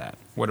 so not that.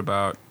 What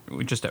about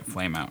we just at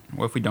flame out?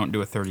 What if we don't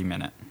do a 30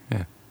 minute?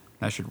 Yeah.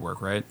 That should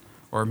work, right?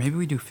 Or maybe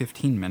we do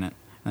 15 minute,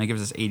 and that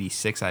gives us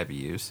 86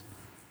 IBUs.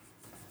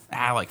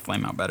 I like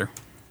flame out better.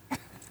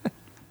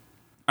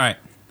 All right.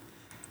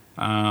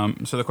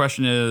 So the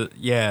question is,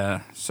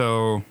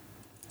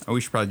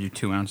 we should probably do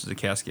 2 ounces of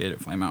Cascade at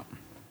flame out.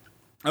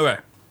 Okay.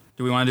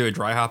 Do we want to do a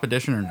dry hop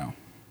edition or no?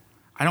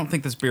 I don't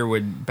think this beer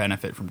would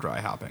benefit from dry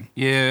hopping.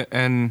 Yeah,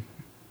 and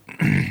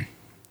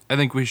I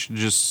think we should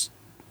just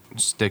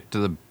stick to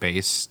the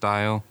base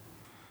style.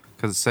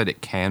 Because it said it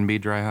can be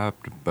dry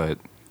hopped, but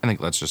I think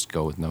let's just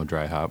go with no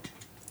dry hop.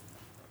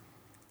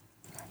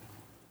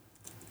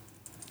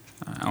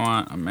 I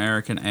want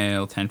American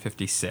Ale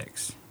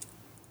 1056.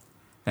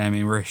 I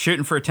mean, we're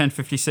shooting for a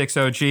 1056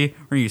 OG. We're going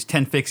to use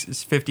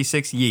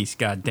 1056 yeast,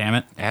 god damn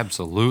it.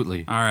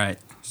 Absolutely. All right.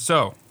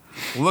 So,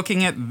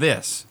 looking at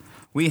this,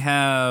 we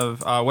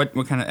have what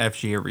kind of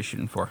FG are we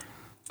shooting for?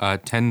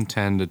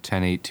 1010 to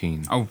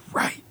 1018. All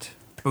right.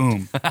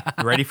 Boom.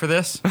 You ready for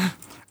this?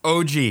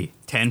 OG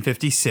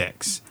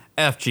 1056,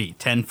 FG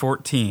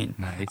 1014,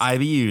 Nice.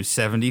 IBU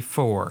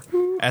 74,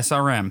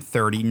 SRM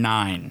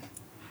 39,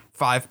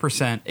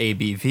 5%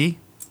 ABV.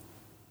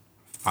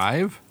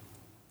 5?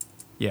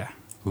 Yeah,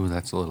 Ooh,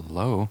 that's a little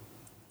low.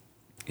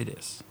 it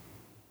is.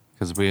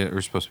 Because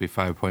we're supposed to be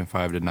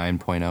 5.5 to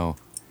 9.0. All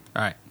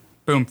right.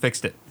 Boom.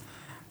 Fixed it.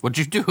 What'd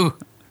you do?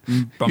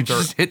 You Bumped our,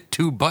 just hit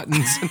 2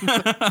 buttons.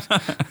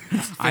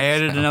 I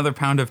added another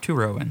pound of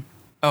 2-row in.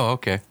 Oh,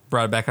 okay.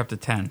 Brought it back up to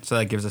 10, so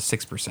that gives us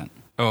 6%.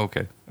 Oh,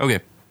 okay. Okay.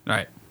 All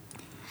right.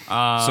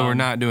 So we're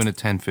not doing a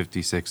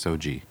 1056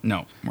 OG.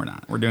 No, we're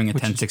not. We're doing a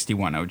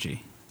 1061 OG.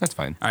 That's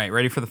fine. All right.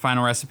 Ready for the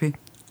final recipe?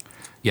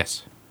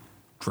 Yes.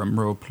 Drum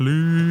roll,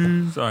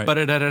 please. All right.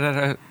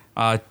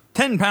 Ba-da-da-da-da.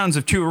 10 pounds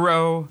of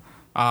 2-row,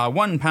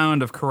 1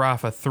 pound of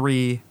Carafa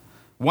 3,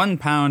 1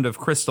 pound of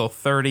Crystal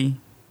 30,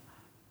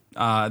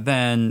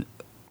 Then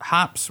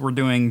hops, we're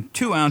doing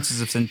 2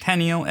 ounces of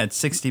Centennial at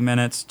 60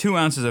 minutes, 2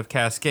 ounces of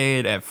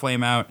Cascade at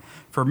flame out,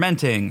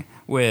 fermenting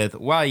with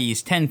Y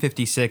Yeast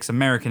 1056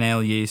 American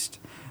Ale yeast,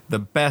 the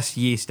best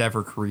yeast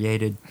ever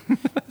created.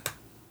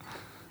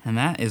 And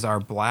that is our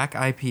black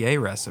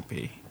IPA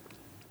recipe.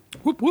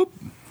 Whoop, whoop.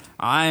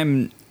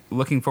 I'm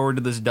looking forward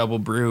to this double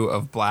brew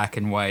of black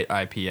and white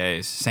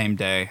IPAs, same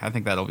day. I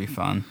think that'll be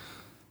fun.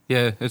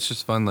 Yeah, it's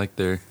just fun, like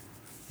they're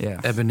Yeah.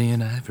 ebony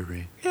and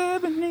ivory.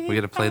 We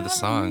got to play the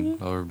song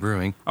while we're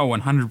brewing. Oh,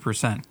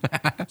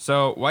 100%.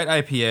 So, white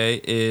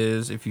IPA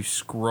is, if you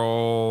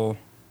scroll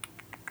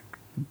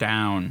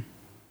down,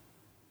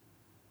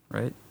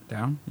 right?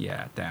 Down?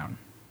 Yeah, down.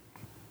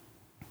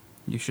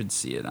 You should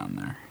see it on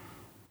there.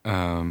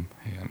 Hang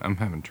on, I'm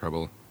having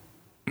trouble.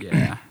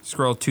 Yeah.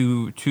 Scroll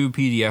two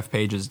PDF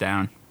pages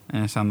down,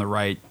 and it's on the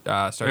right,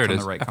 starts There it on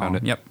is. the right I found column.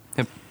 it. Yep.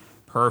 Yep.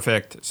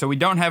 Perfect. So, we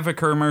don't have a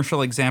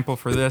commercial example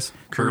for this.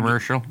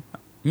 Commercial.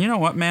 You know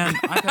what, man?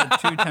 I've had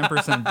 2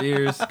 10%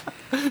 beers.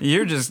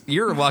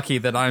 You're lucky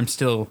that I'm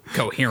still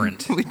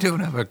coherent. We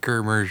don't have a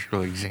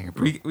commercial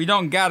example. We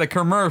don't got a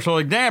commercial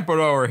example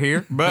over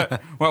here,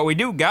 but what we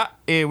do got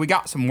is we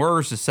got some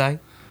words to say.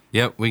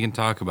 Yep, we can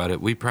talk about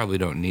it. We probably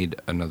don't need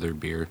another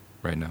beer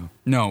right now.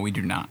 No, we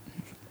do not.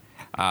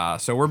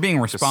 So we're being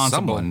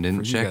responsible. Someone didn't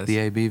for you check guys. the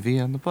ABV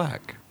on the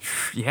black.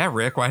 Yeah,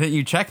 Rick, why didn't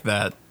you check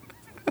that?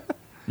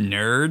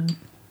 Nerd.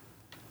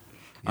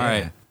 All right.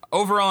 Yeah.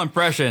 Overall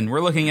impression,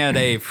 we're looking at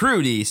a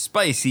fruity,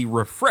 spicy,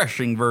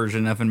 refreshing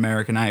version of an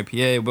American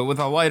IPA, but with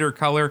a lighter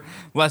color,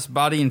 less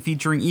body, and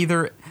featuring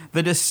either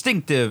the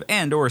distinctive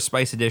and or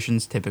spice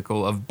additions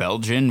typical of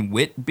Belgian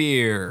wit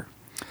beer.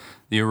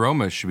 The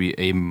aroma should be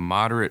a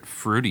moderate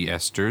fruity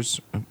esters.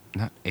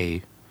 Not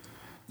a.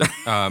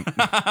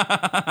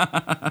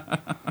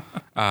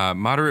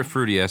 Moderate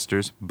fruity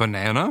esters.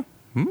 Banana.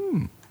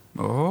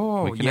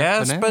 Oh, We can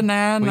yes, have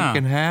banana. We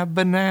can have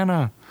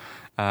banana.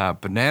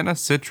 Banana,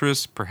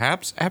 citrus,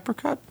 perhaps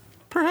apricot,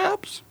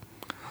 perhaps.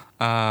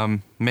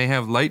 May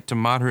have light to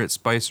moderate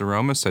spice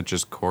aromas such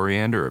as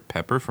coriander or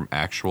pepper from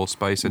actual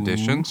spice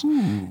additions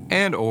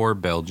and or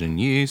Belgian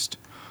yeast.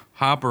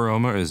 Hop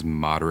aroma is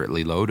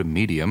moderately low to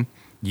medium,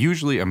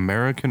 usually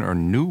American or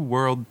New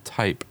World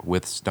type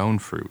with stone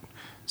fruit,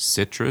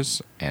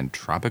 citrus, and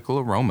tropical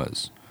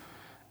aromas.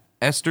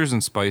 Esters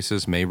and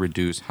spices may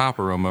reduce hop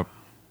aroma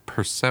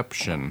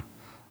perception.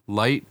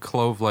 Light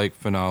clove-like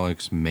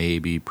phenolics may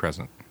be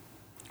present.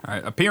 All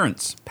right,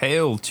 appearance.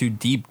 Pale to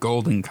deep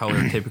golden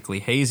color, typically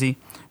hazy.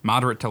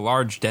 Moderate to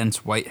large,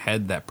 dense white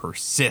head that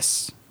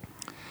persists.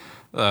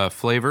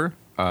 Flavor,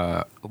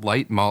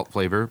 light malt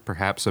flavor,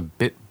 perhaps a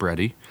bit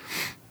bready.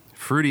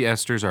 Fruity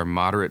esters are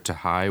moderate to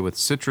high with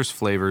citrus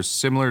flavors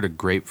similar to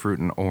grapefruit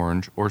and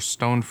orange or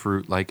stone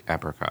fruit like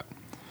apricot.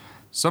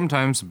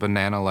 Sometimes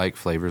banana-like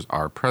flavors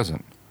are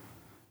present.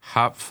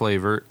 Hop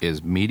flavor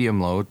is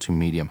medium-low to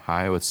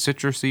medium-high with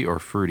citrusy or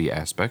fruity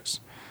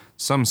aspects.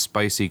 Some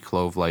spicy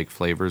clove-like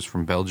flavors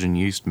from Belgian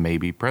yeast may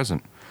be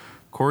present.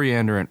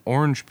 Coriander and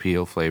orange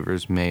peel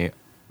flavors may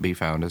be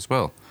found as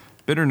well.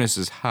 Bitterness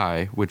is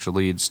high, which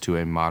leads to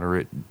a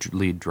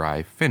moderately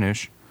dry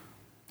finish.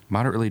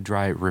 Moderately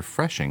dry,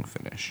 refreshing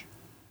finish.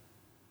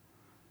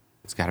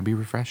 It's got to be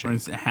refreshing.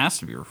 It has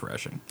to be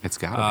refreshing. It's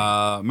got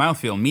to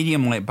Mouthfeel.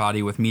 Medium light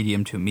body with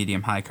medium to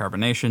medium high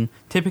carbonation.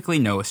 Typically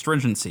no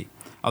astringency.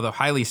 Although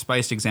highly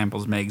spiced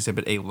examples may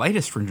exhibit a light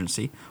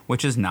astringency,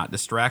 which is not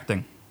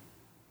distracting.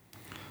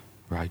 be.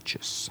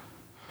 Righteous.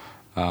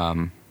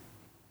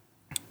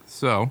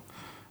 So,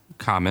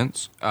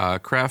 comments.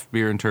 Craft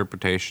beer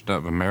interpretation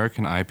of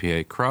American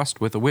IPA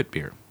crossed with a wit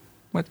beer.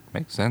 What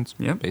makes sense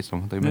Yep. based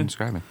on what they've been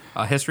describing.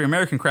 History.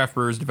 American craft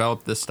brewers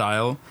developed this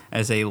style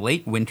as a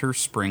late winter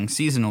spring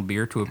seasonal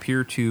beer to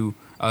appeal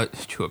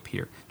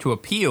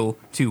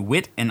to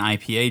wit and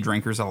IPA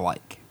drinkers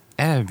alike.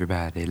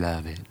 Everybody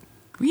love it.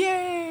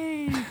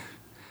 Yay!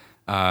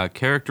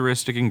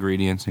 Characteristic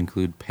ingredients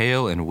include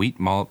pale and wheat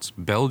malts,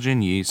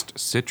 Belgian yeast,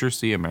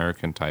 citrusy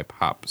American type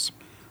hops.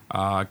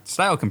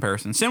 Style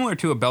comparison. Similar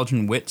to a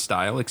Belgian wit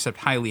style, except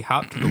highly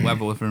hopped to the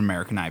level of an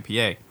American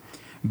IPA.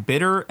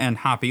 Bitter and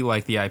hoppy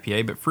like the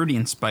IPA, but fruity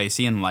and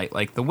spicy and light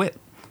like the wit.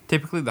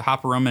 Typically, the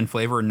hop aroma and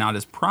flavor are not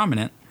as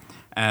prominent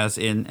as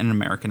in an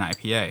American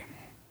IPA.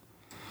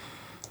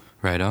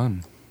 Right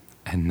on.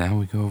 And now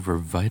we go over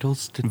vital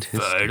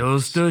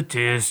statistics.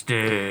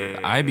 statistics.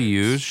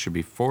 IBUs should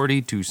be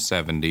 40 to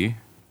 70.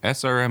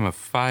 SRM of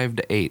 5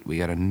 to 8. We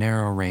got a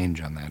narrow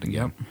range on that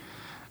again.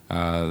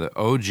 The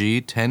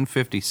OG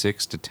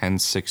 1056 to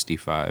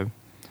 1065.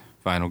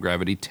 Final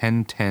gravity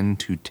 1010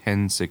 to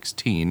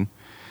 1016.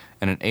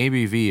 And an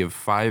ABV of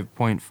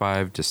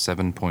 5.5 to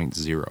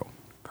 7.0.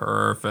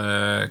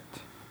 Perfect.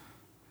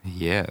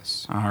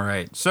 Yes. All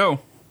right. So,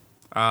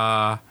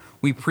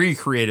 we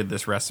pre-created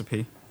this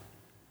recipe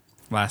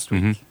last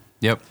week.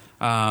 Yep.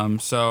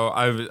 So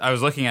I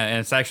was looking at it, and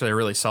it's actually a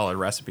really solid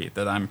recipe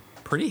that I'm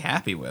pretty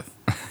happy with,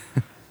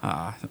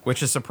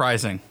 which is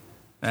surprising,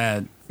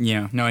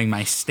 knowing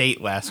my state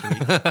last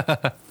week.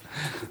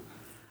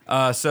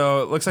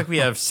 So it looks like we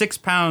have 6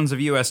 pounds of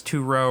U.S.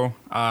 2-row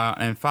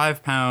and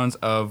 5 pounds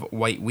of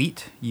white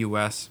wheat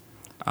U.S.,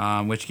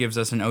 which gives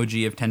us an OG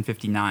of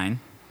 1059,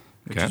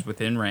 which is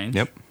within range.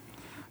 Yep.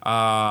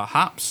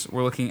 Hops,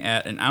 we're looking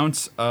at an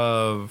ounce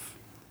of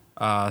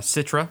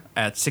Citra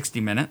at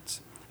 60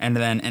 minutes, and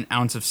then an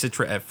ounce of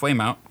Citra at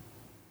Flameout,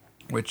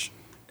 which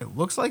it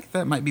looks like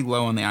that might be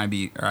low on the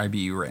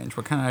IBU range.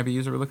 What kind of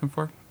IBUs are we looking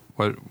for?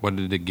 What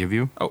did it give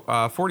you?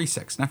 Oh,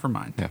 46. Never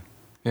mind.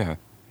 Yeah,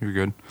 you're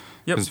good.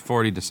 Yep. It's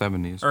 40 to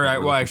 70. All right.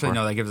 Well, actually,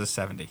 no, that gives us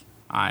 70.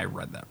 I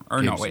read that.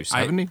 Or no, Gives you wait.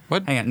 70?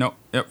 What? Hang on. No,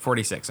 yep,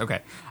 46.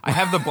 Okay. I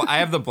have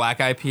the black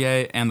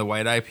IPA and the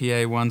white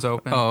IPA ones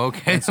open. Oh,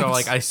 okay. And so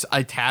like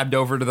I tabbed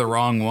over to the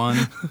wrong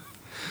one.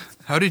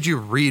 How did you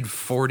read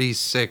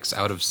 46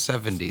 out of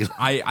 70?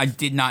 I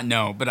did not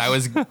know, but I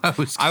was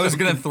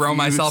gonna throw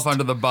myself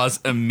under the bus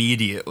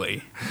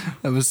immediately.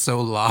 I was so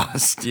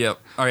lost. Yep.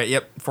 All right.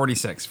 Yep.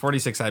 46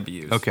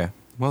 IBUs. Okay.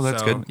 Well,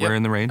 that's good. Yep. We're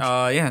in the range.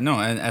 Yeah. No.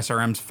 And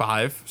SRM's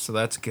 5, so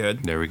that's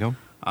good. There we go.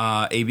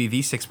 ABV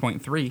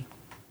 6.3.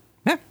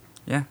 Yeah.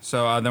 Yeah.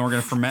 So then we're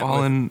gonna ferment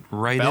Falling with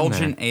right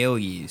Belgian in there. ale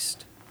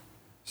yeast.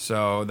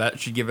 So that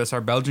should give us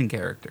our Belgian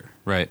character.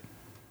 Right.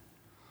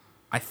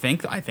 I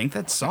think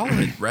that's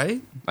solid,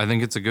 right? I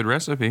think it's a good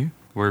recipe.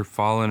 We're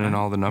falling in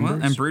all the numbers.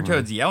 Well, and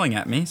Brewtoad's yelling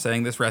at me,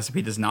 saying this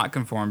recipe does not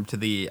conform to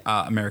the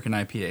American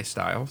IPA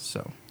style.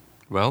 So,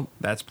 well,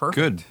 that's perfect.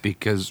 Good,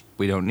 because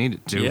we don't need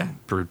it to. Yeah.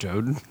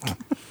 Brewtoad.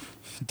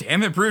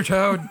 Damn it,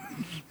 Brewtoad!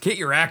 Get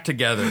your act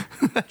together.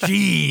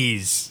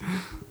 Jeez.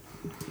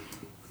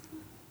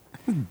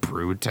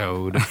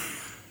 Brewtoad.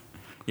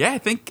 Yeah, I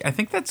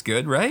think that's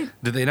good, right?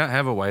 Did they not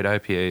have a white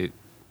IPA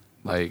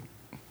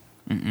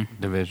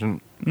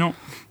division? No.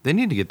 They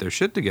need to get their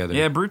shit together.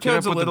 Yeah, Get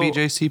Brewtoad's up a with little the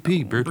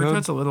BJCP.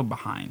 Brewtoad's a little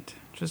behind.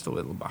 Just a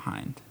little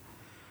behind.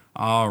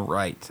 All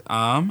right.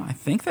 I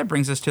think that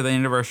brings us to the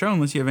end of our show,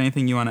 unless you have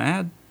anything you want to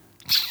add.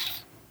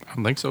 I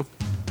don't think so.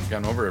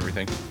 Gone over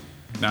everything.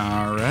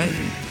 All right.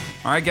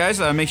 All right,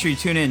 guys. Make sure you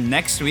tune in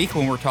next week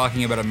when we're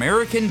talking about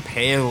American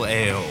Pale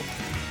Ale.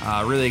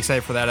 Really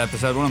excited for that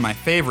episode. One of my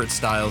favorite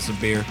styles of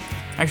beer.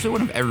 Actually,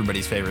 one of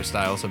everybody's favorite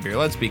styles of beer.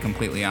 Let's be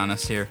completely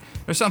honest here.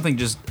 There's something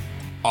just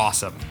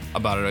awesome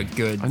about it. A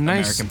good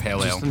American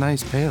Pale Ale. Just a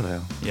nice pale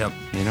ale. Yep.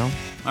 You know?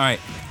 All right.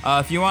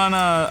 If you want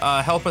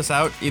to help us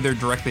out, either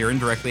directly or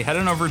indirectly, head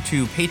on over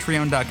to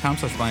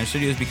patreon.com/Blind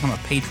Studios. Become a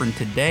patron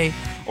today.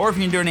 Or if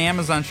you're doing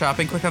Amazon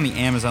shopping, click on the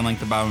Amazon link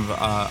at the bottom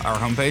of our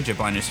homepage at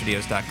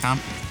blindstudios.com.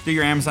 Do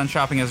your Amazon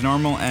shopping as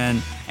normal,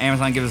 and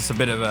Amazon gives us a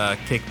bit of a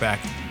kickback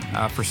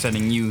for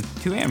sending you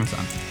to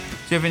Amazon.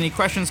 So if you have any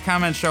questions,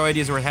 comments, show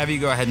ideas, or what have you,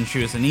 go ahead and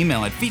shoot us an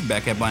email at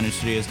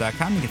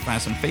feedback@blindstudios.com. You can find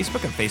us on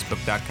Facebook at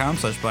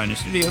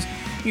facebook.com/blindstudios.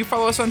 You can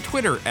follow us on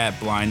Twitter at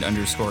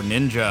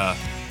blind_ninja.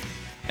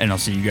 And I'll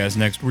see you guys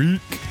next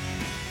week.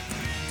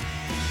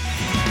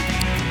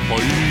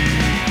 Bye.